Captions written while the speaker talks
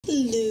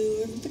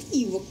Hello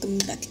everybody, welcome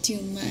back to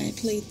my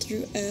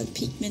playthrough of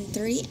Pikmin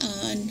 3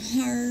 on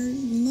hard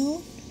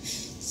mode.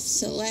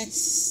 So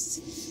last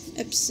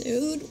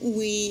episode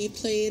we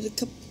played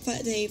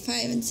day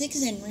 5 and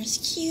 6 and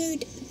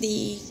rescued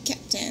the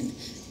captain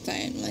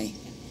finally.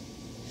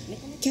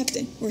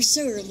 Captain, we're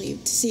so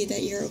relieved to see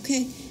that you're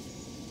okay.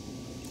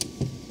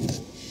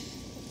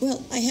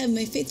 Well, I have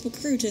my faithful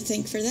crew to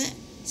thank for that,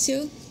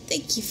 so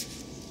thank you.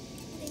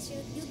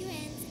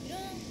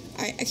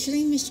 I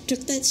actually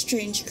mistook that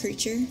strange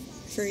creature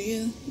for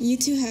you. You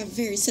two have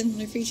very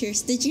similar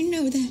features. Did you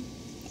know that?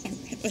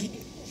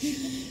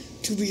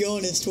 To be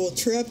honest, while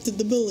trapped in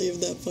the belly of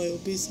that vile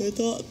beast, I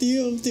thought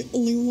you was the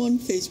only one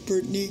face,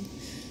 Brittany.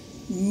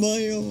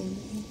 My own.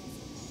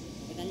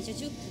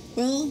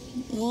 Well,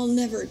 we'll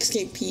never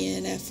escape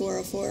PNF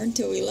 404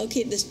 until we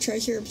locate this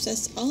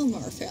treasure-obsessed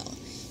Olimar fella.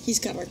 He's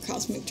got our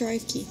cosmic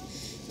drive key.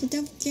 But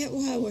don't forget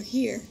why we're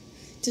here.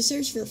 To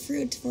search for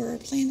fruit for our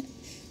planet.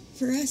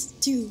 For us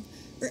too.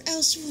 Or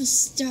else we'll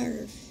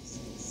starve.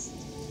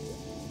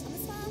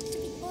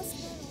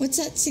 What's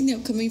that signal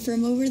coming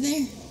from over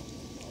there?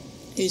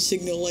 A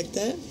signal like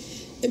that?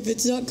 If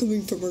it's not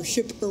coming from our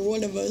ship or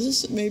one of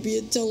us, maybe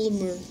it's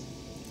Olimar.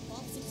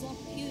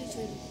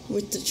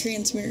 With the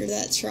transmitter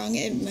that strong,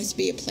 it must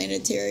be a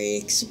planetary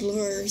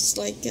explorer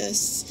like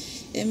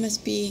us. It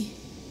must be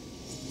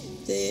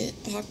the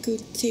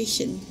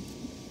occultation.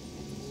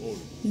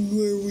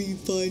 Where we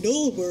find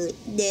Olimar,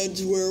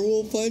 that's where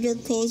we'll find our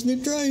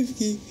cosmic drive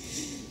key.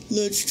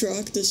 Let's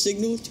track the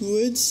signal to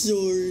its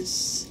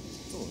source.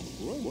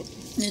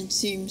 It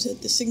seems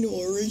that the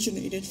signal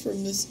originated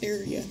from this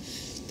area.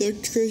 The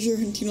treasure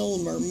hunting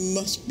Olimar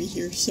must be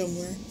here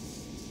somewhere.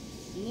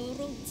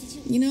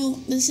 You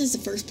know, this is the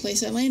first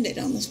place I landed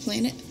on this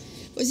planet.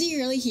 Was he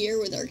really here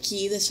with our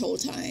key this whole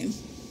time?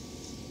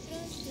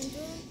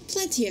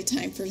 Plenty of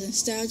time for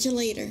nostalgia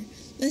later.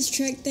 Let's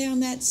track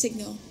down that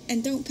signal,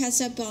 and don't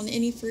pass up on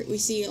any fruit we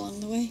see along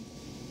the way.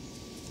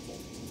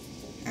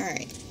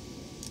 Alright.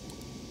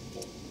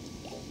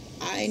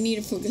 I need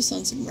to focus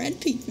on some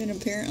red Pikmin,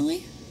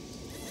 apparently.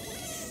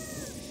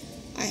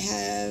 I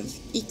have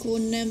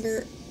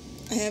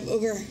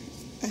over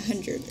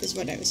 100, is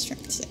what I was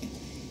trying to say.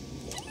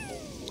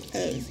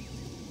 Of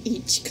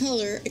each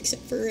color,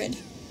 except for red.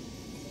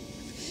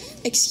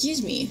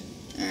 Excuse me.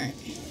 Alright.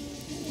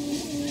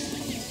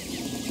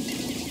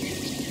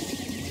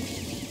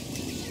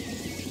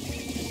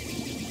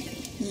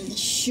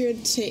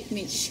 Should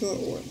make short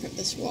work of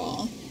this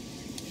wall.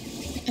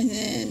 And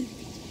then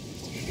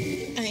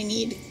I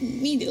need to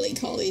immediately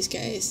call these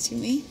guys to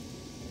me.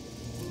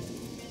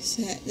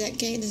 So that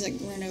guy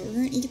doesn't run over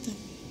and eat them.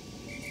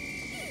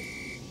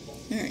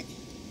 Alright.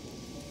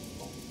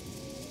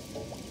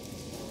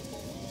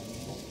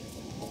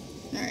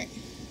 Alright.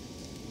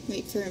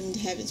 Wait for him to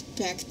have his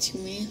back to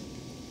me.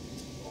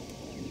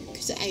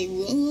 Because I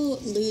will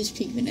lose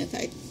Pikmin if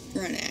I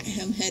run at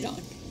him head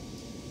on.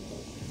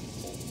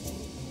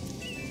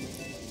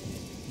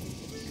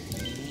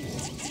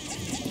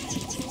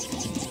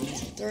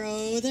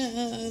 Throw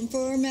them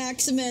for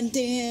maximum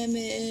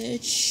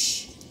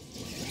damage.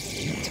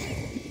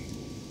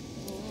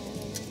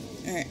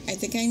 Alright, I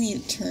think I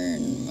need to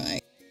turn my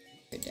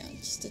down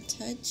just a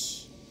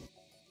touch.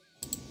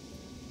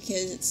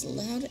 Because it's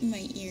loud in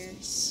my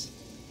ears.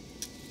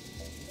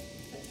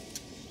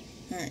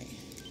 Alright.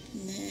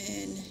 And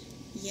then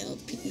yellow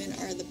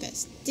Pikmin are the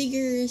best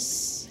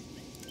diggers.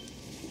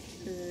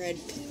 Red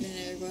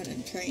Pikmin are what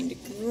I'm trying to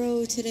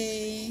grow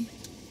today.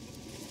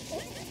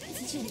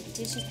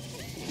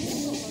 I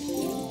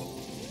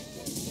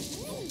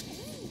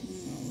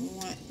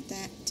want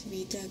that to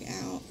be dug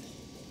out.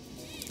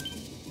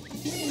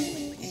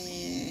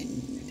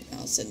 And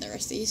I'll send the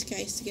rest of these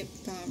guys to get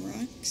bomb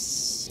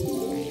rocks.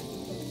 Alright.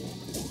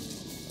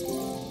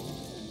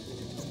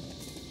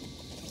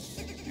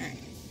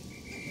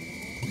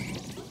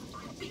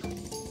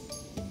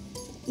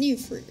 New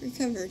fruit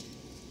recovered.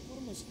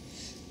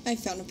 I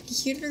found a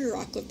peculiar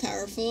rock with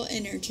powerful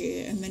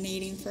energy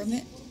emanating from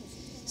it.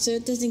 So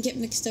it doesn't get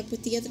mixed up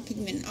with the other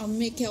Pikmin. I'll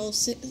make it all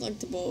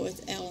selectable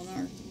with L and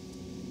R.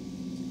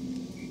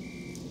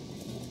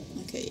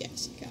 Okay,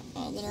 yes, I got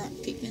all the rock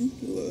Pikmin,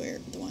 who were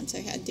the ones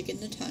I had digging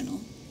the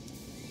tunnel.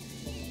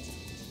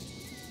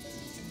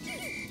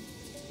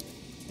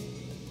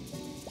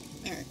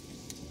 Alright.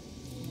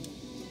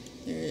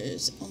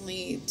 There's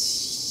only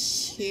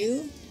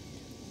 2?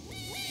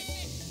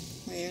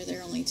 Why are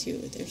there only 2?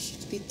 There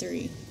should be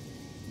 3.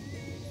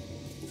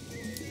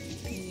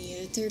 I need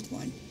a third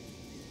one.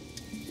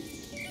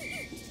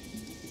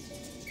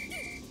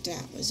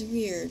 That was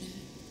weird.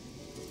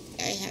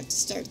 I have to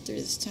start through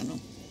this tunnel.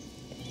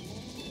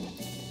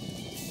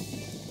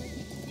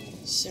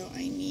 So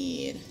I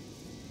need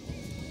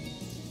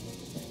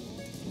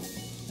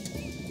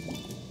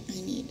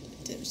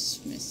to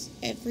dismiss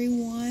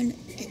everyone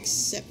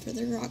except for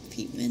the rock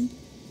Pikmin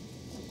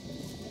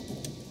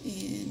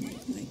and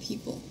my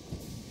people.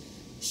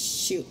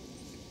 Shoot.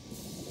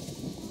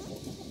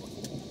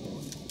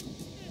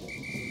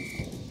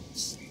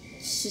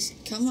 Just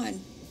come on.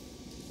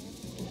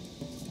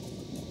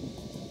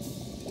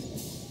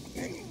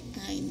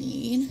 I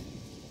need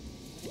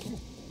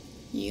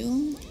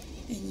you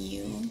and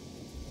you.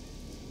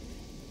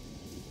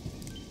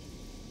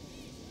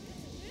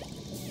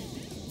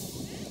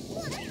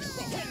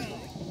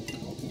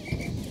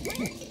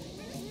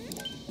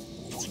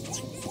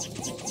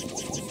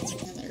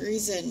 And the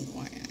reason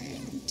why I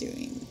am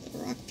doing the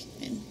rock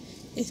Pikmin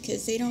is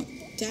because they don't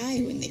die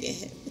when they get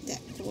hit with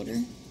that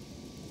boulder.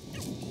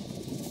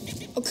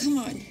 Oh, come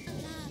on.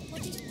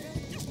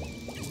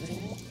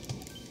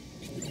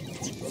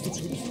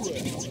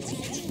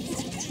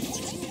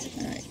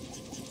 Alright.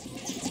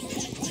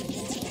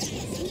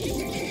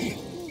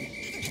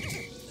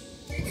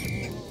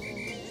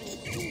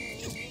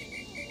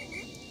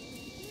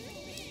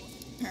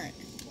 Alright.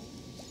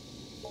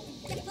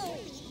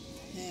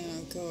 Now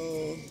I'll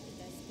go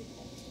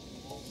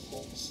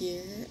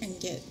here and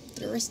get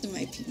the rest of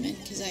my Pikmin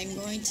because I'm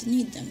going to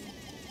need them.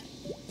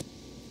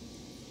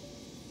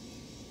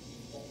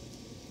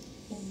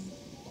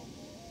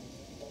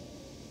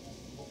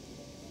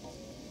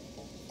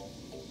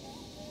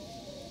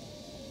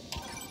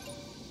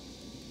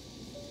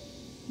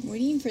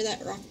 Waiting for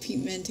that rock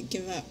Pikmin to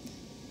give up.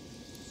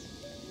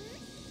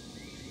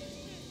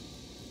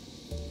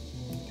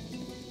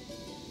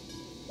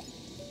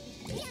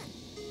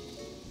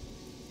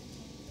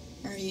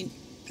 Are you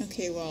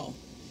okay? Well,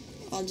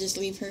 I'll just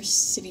leave her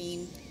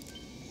sitting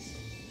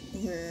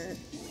where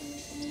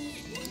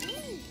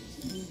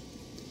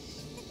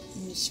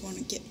I just want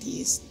to get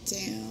these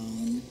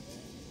down.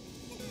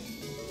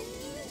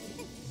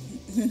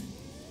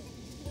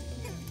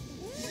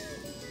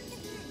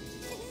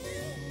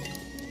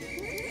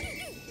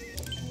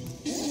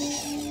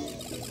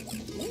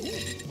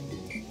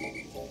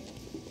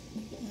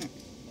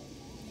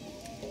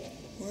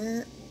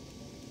 Where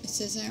it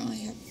says I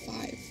only have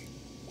 5.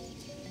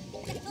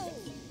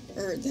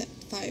 Or that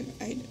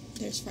 5,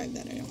 there's 5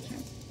 that I don't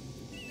have.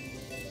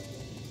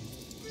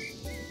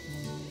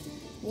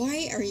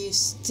 Why are you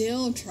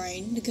still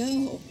trying to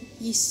go?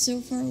 He's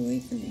so far away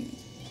from you.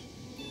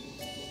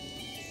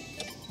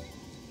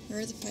 Where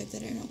are the 5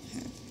 that I don't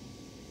have?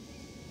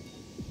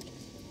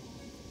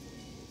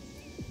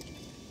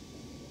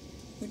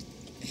 What,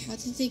 how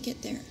did they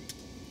get there?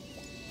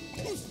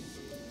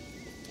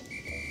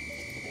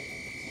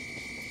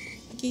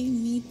 Gave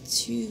me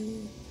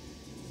 2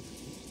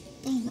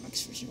 bomb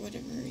rocks for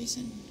whatever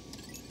reason.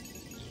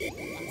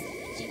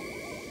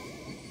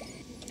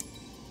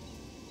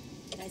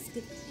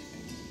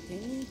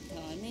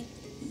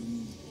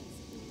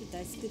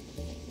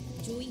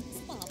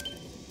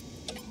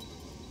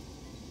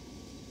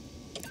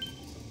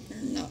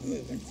 They're not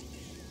moving.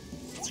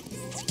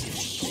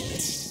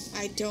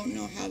 I don't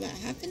know how that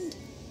happened.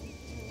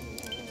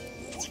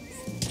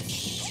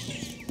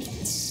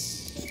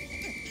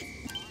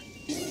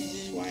 This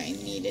is why I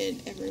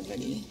needed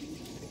everybody.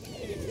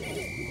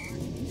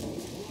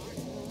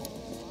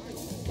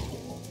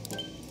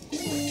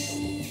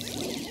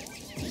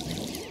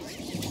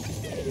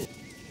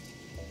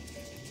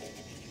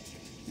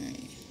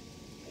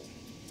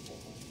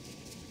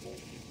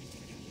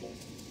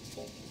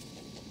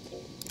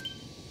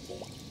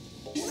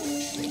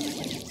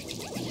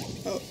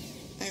 Oh,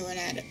 I went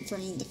at it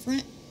from the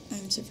front.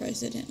 I'm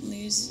surprised I didn't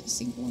lose a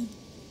single one.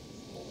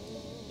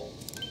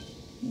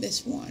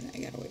 This one, I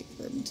gotta wait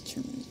for him to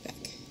turn his back,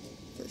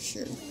 for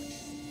sure.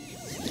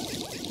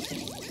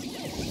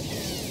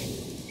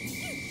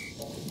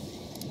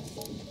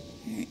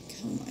 Alright,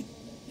 come on.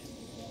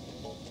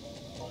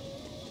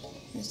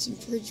 There's some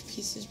bridge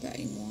pieces, but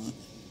I want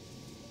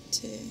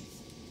to...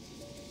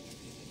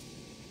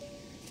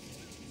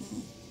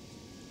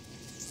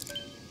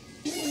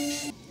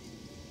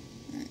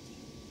 Alright.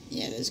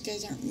 Yeah, those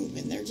guys aren't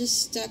moving. They're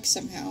just stuck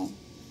somehow.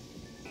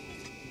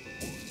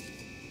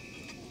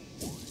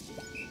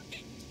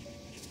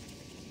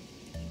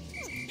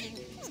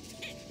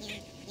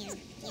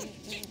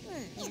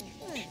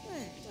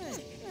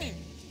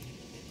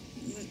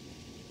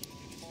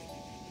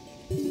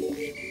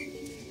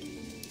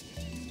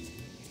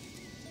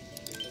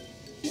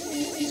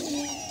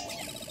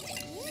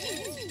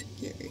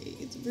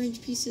 Get the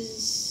bridge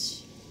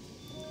pieces.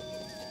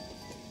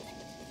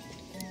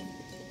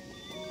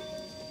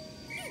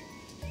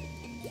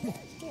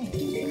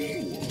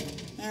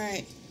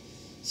 Alright,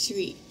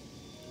 sweet.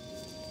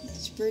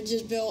 This bridge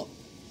is built.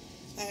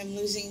 I'm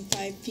losing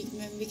 5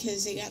 Pikmin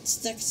because they got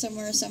stuck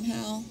somewhere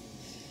somehow.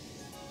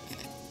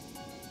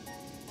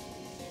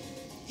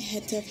 It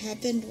had to have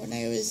happened when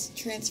I was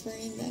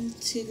transferring them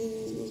to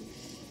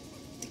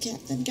the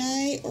captain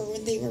guy, or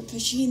when they were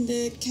pushing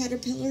the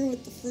caterpillar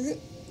with the fruit.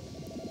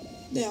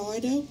 Now I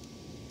know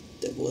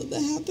that when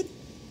that happened.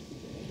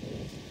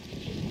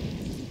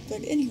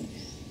 But anyway.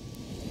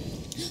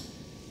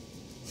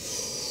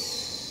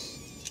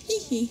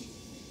 Hee.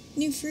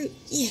 New fruit,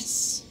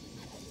 yes.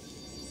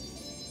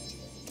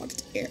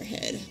 Fucked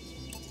airhead.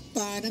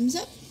 Bottoms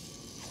up.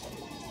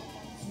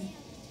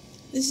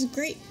 This is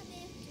great.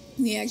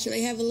 We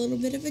actually have a little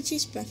bit of a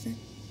juice buffer.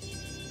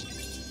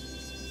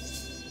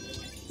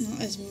 Not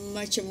as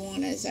much of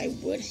one as I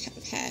would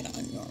have had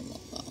on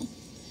normal, though.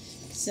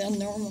 Because So in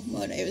normal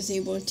mode, I was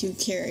able to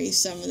carry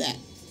some of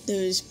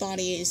those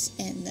bodies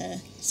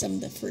and some of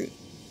the fruit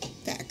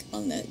back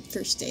on the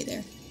first day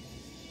there.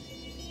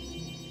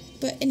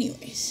 But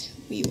anyways,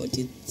 we will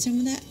do some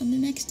of that on the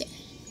next day.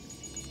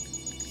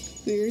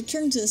 We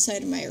return to the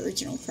site of my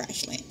original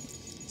crash land.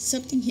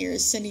 Something here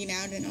is sending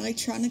out an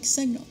electronic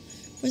signal.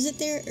 Was it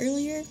there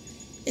earlier?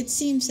 It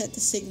seems that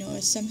the signal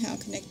is somehow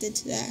connected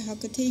to that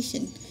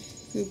Hakutation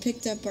who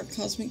picked up our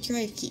cosmic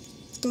drive key.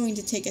 It's going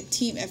to take a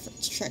team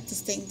effort to track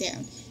this thing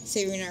down.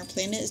 Saving our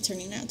planet is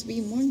turning out to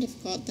be more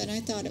difficult than I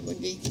thought it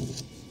would be.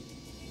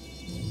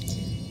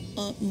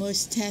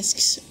 Most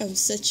tasks of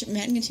such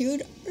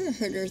magnitude are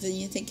harder than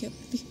you think it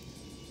would be.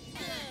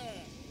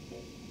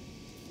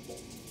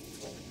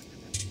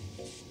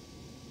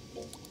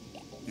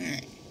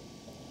 Alright.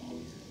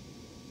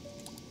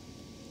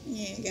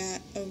 Yeah, I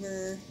got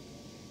over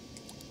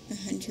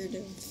 100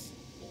 of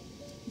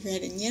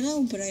red and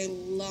yellow, but I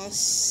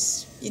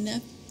lost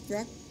enough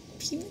rock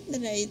Pikmin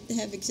that I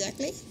have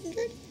exactly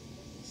 100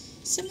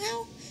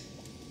 somehow.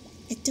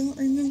 I don't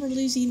remember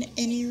losing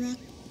any rock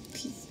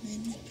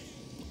Pikmin.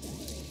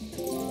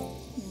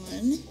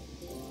 1,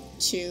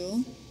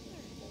 2.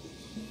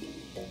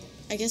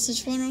 I guess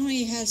this one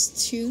only has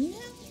 2 now?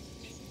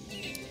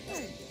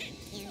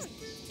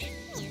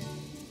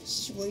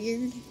 It's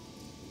weird.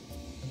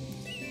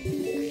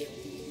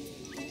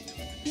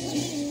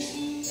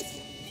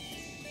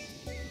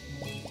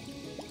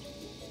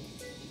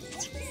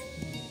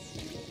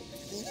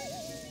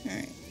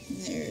 Alright,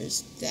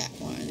 there's that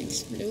one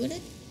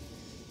exploded.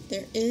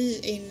 There is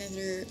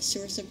another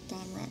source of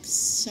bomb rocks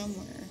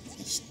somewhere. I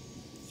just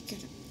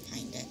gotta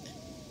find it.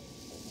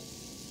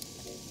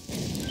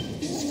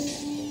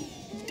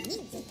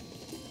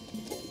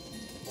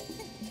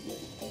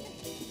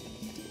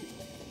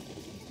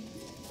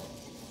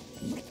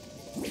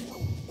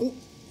 Oh,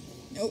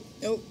 nope,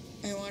 nope.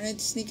 I wanted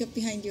to sneak up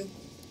behind you.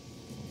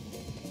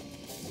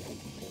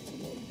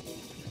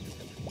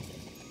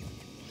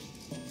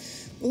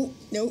 Oh,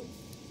 nope.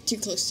 Too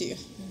close to you.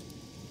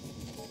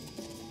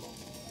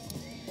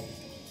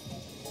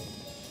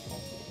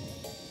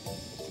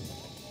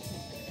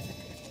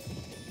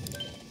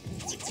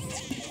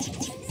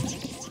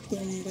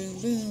 Boom, boom,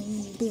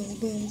 boom, boom,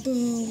 boom, boom,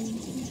 boom,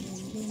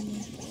 boom.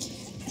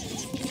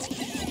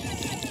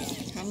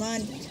 Come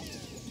on.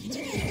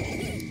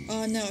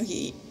 Oh no,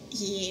 he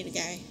ate a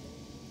guy.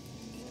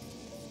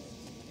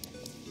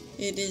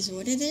 It is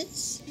what it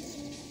is.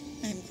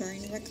 I'm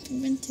growing a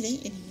recommend today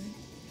anyway.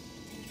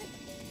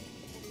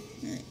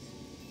 Alright.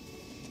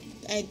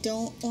 I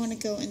don't want to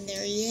go in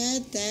there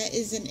yet. That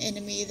is an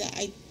enemy that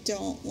I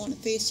don't want to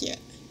face yet.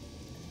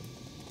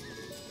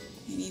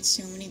 I need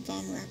so many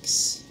bomb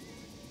rocks.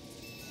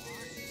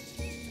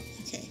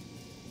 Okay.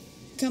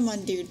 Come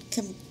on, dude.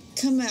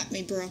 Come at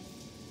me, bro.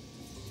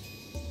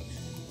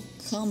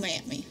 Come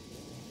at me.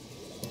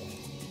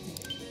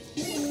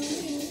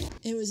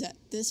 It was at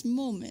this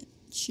moment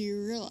she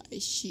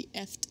realized she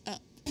effed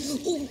up.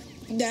 Oh,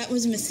 that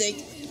was a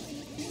mistake.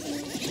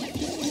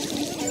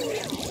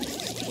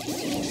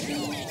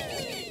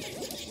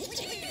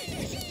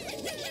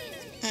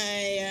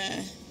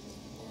 I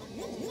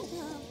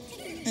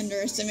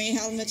underestimated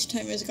how much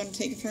time it was going to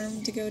take for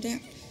him to go down.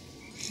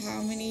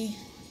 How many?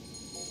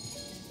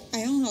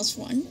 I almost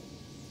won.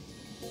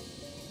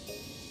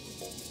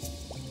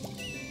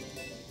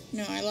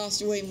 No, I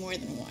lost way more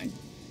than one.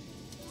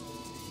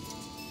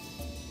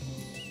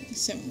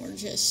 Some were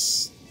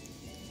just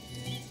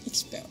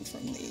expelled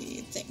from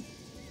the thing.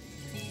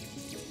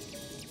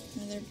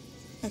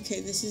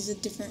 Okay, this is a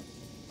different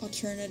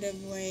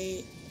alternative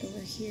way over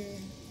here.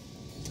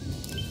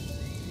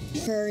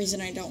 For a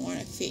reason I don't want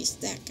to face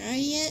that guy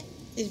yet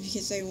is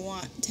because I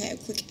want to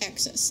have quick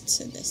access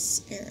to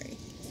this area.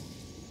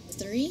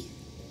 3?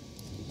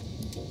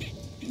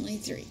 Only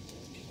 3.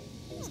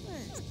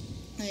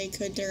 I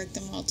could direct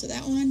them all to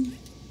that one,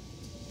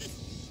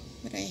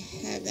 but I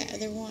have that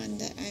other one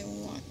that I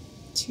want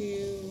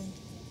to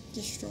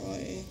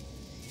destroy.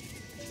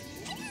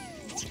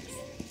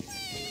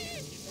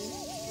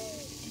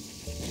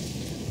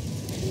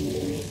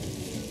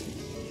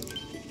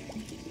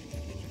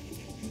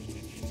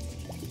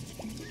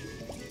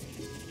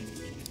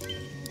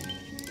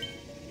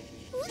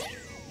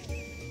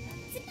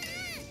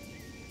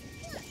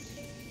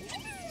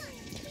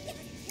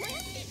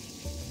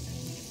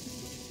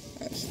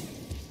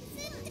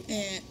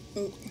 And,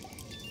 oh.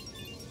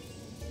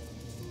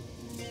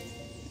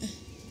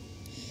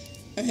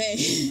 Okay.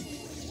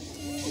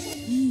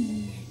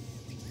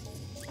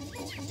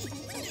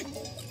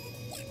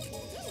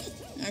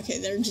 Okay,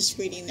 they're just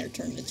waiting their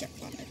turn to jump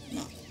on it.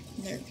 Not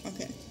there.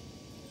 Okay.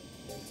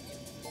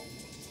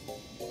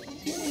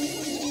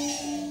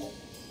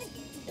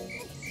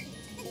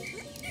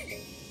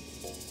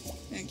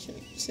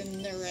 Actually,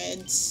 send the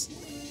reds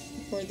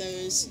for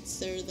those since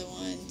they're the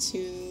ones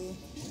who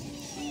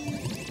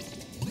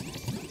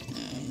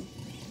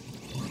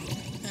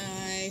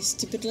I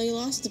stupidly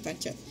lost a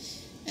bunch of.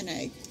 And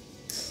I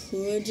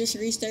could just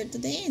restart the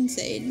day and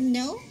say,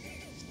 no,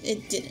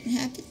 it didn't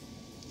happen.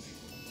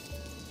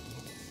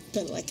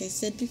 But like I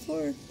said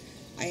before,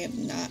 I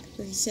am not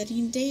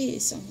resetting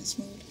days on this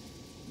mode.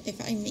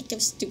 If I make a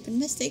stupid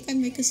mistake, I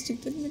make a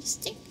stupid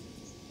mistake.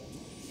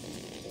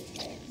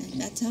 And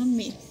that's on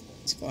me.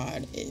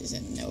 Squad is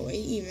in no way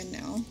even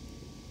now.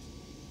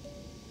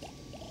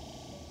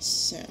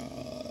 So,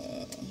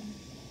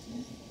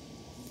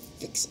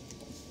 fix it.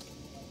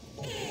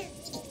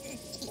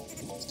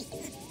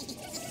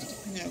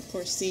 Now, of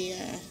course, the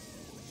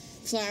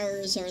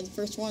flowers are the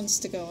first ones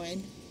to go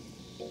in.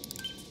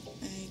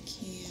 I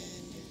can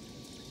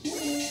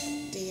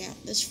dig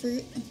out this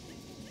fruit.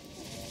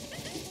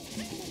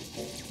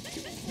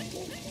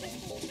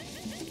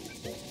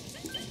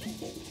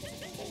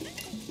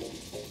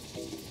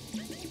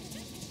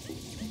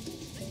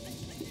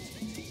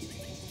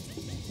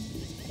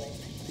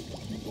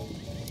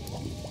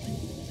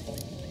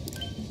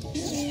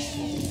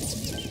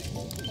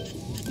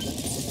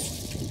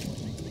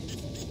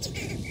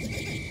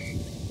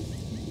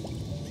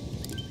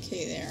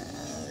 Okay, there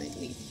are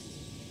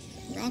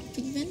rock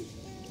Pikmin,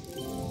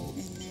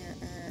 and there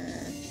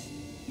are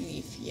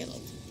leaf yellow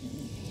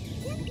Pikmin.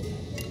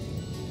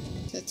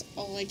 That's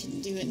all I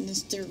can do in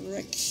this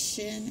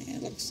direction,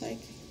 it looks like.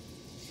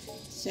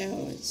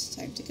 So it's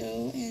time to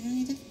go in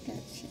a different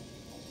direction.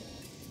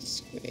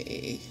 This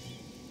way.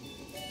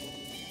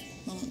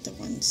 Well, the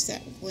ones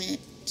that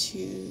went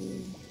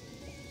to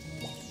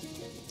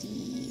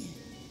the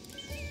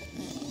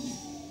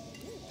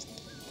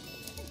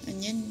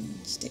onion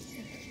stick.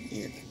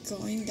 You're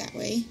going that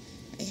way.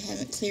 I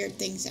haven't cleared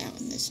things out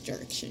in this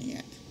direction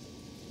yet.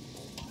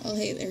 Oh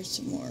hey, there's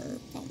some more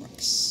bomb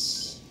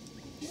rocks.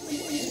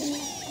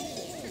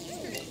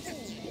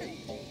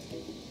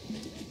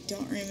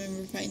 Don't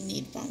remember if I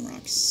need bomb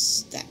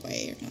rocks that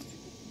way or not.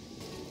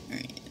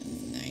 Alright,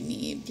 and I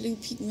need blue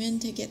Pikmin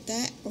to get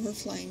that, or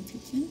flying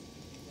Pikmin.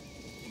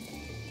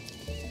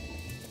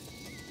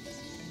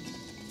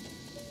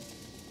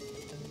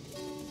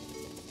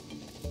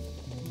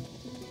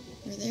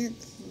 Are there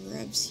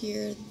grubs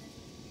here?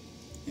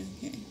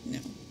 Okay, no.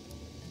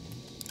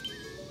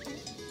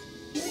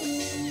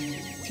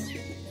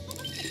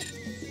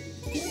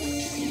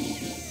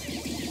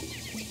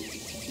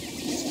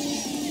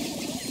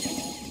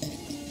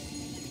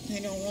 I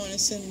don't want to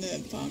send the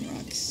bomb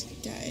rocks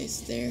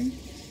guys there.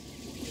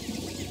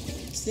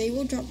 So they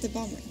will drop the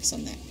bomb rocks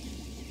on that.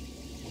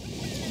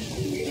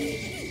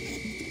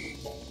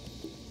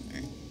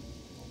 Alright.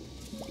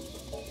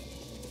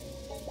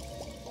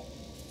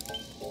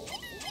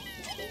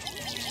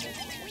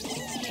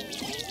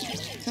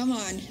 Come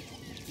on.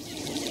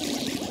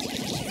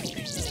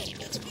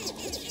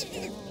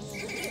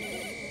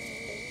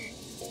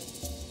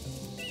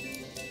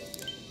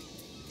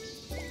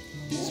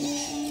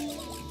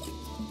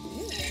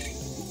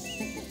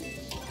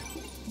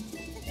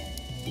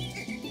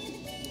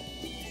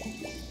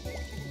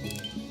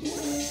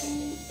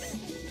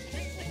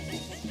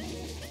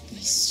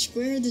 I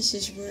swear this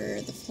is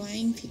where the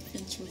flying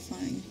Pikmins were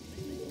flying.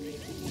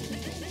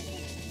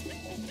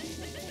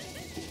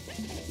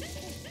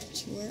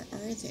 So where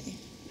are they?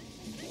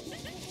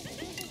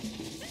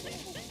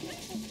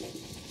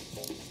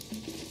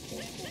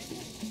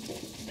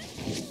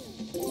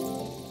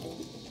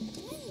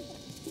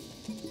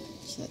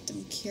 Just let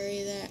them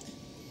carry that.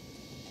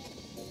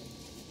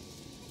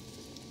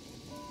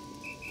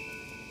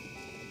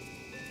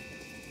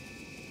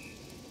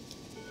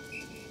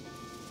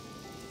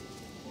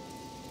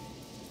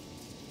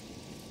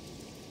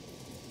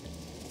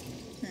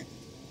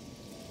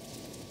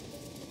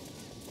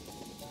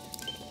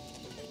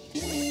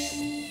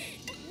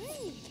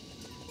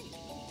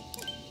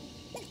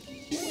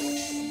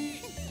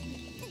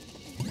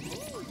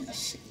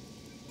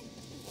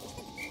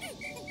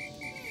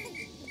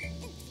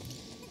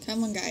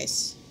 Come on,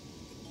 guys.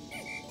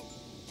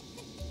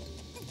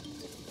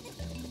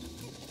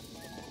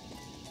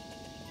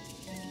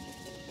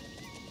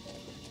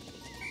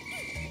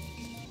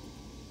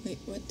 Wait,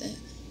 what the?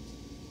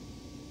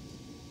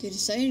 They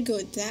decided to go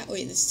that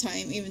way this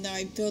time, even though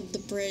I built the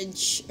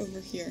bridge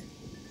over here.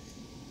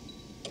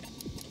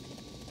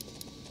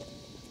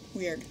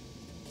 Weird.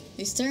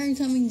 They started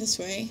coming this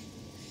way,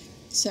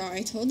 so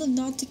I told them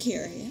not to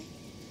carry it,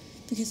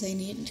 because I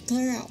needed to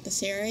clear out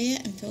this area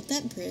and build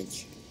that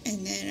bridge.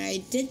 And then I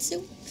did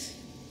so,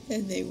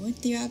 and they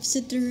went the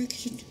opposite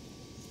direction.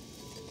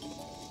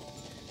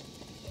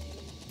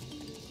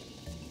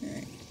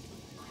 Alright.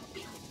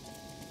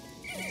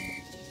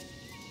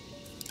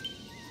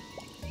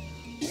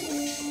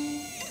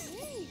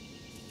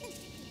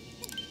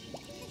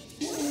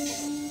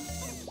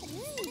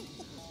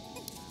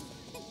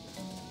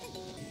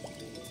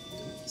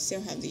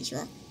 Still have these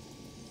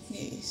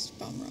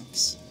bomb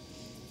rocks.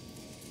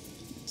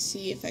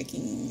 See if I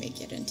can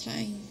make it in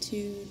time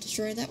to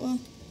destroy that wall.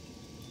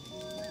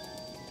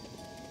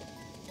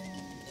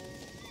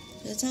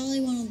 That's all I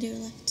want to do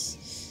left.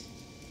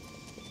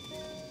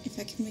 If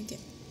I can make it.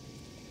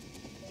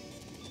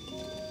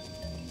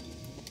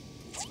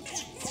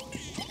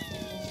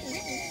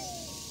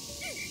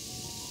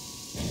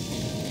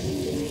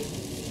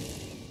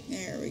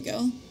 There we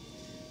go.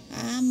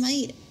 I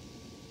made it.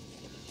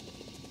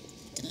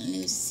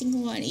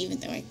 single one, even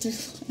though I threw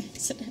one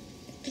accident.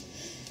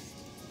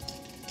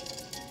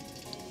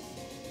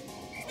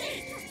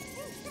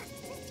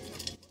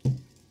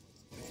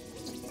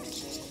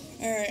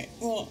 Alright,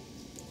 well,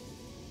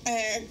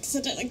 I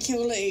accidentally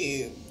killed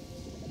a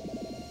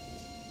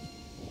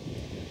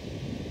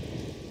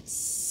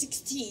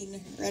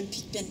 16 red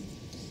Pikmin.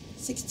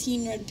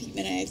 16 red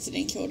Pikmin I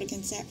accidentally killed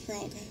against that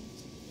frog.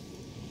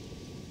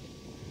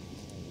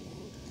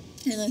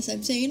 Unless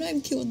I'm saying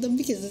I've killed them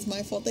because it's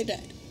my fault they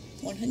died.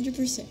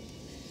 100%.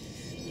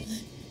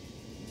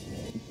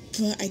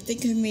 But I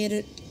think I made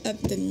it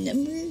up the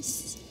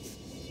numbers.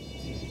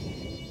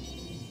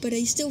 But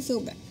I still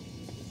feel bad.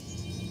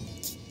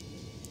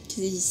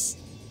 Because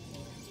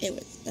it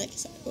was, like I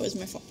said, it was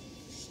my fault.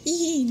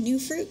 Yee, new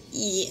fruit?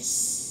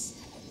 Yes.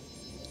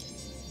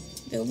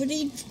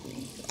 Velvety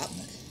drop.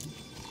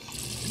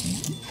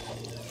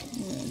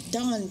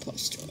 Dawn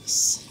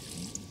Pustules.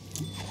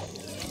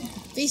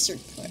 Face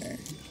Recorder.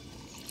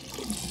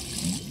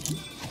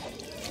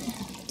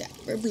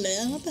 Dapper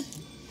Blob.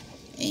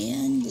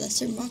 And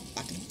Lesser Mock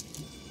Bucket.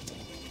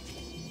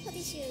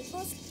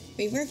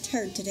 We worked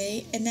hard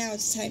today, and now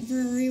it's time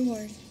for a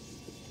reward.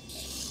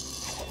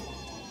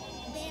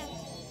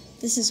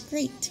 This is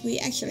great. We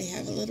actually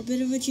have a little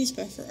bit of a juice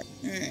buffer.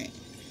 Alright.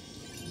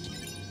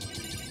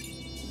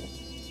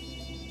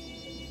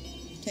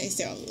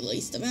 Taste out the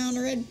least amount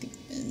of red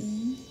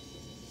Pikmin.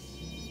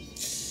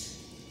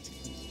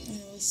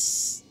 I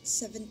was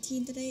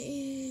 17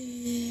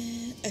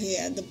 today. Oh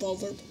yeah, the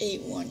Bulwark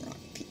ate one rock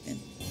Pikmin.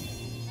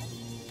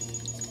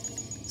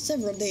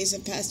 Several days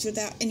have passed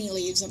without any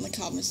leaves on the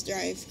Commons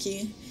Drive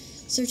key.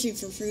 Searching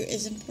for fruit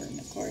is important,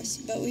 of course,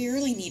 but we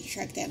really need to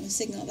track down a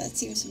signal that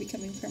seems to be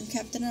coming from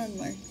Captain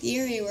Onmar, the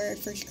area where I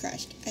first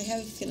crashed. I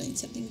have a feeling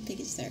something big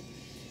is there.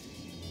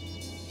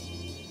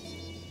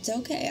 It's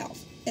okay,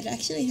 Alf. It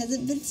actually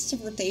hasn't been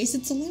several days.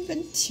 It's only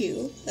been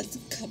 2. That's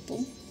a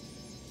couple.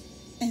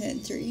 And then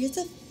 3 is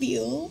a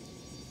few.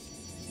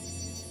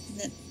 And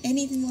then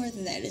anything more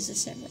than that is a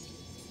several.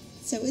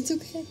 So it's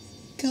okay.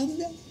 Calm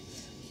down.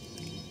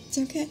 It's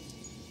okay.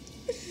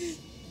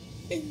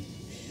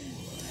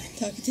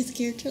 Talking to the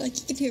character like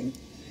you can hear me.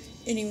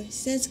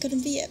 Anyways, that's gonna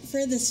be it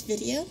for this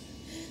video.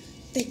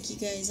 Thank you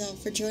guys all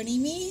for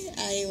joining me.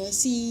 I will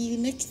see you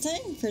next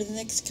time for the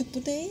next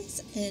couple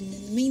days. And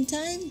in the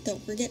meantime,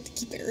 don't forget to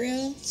keep it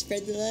real,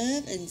 spread the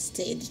love, and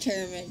stay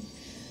determined.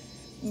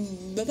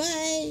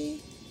 Bye-bye!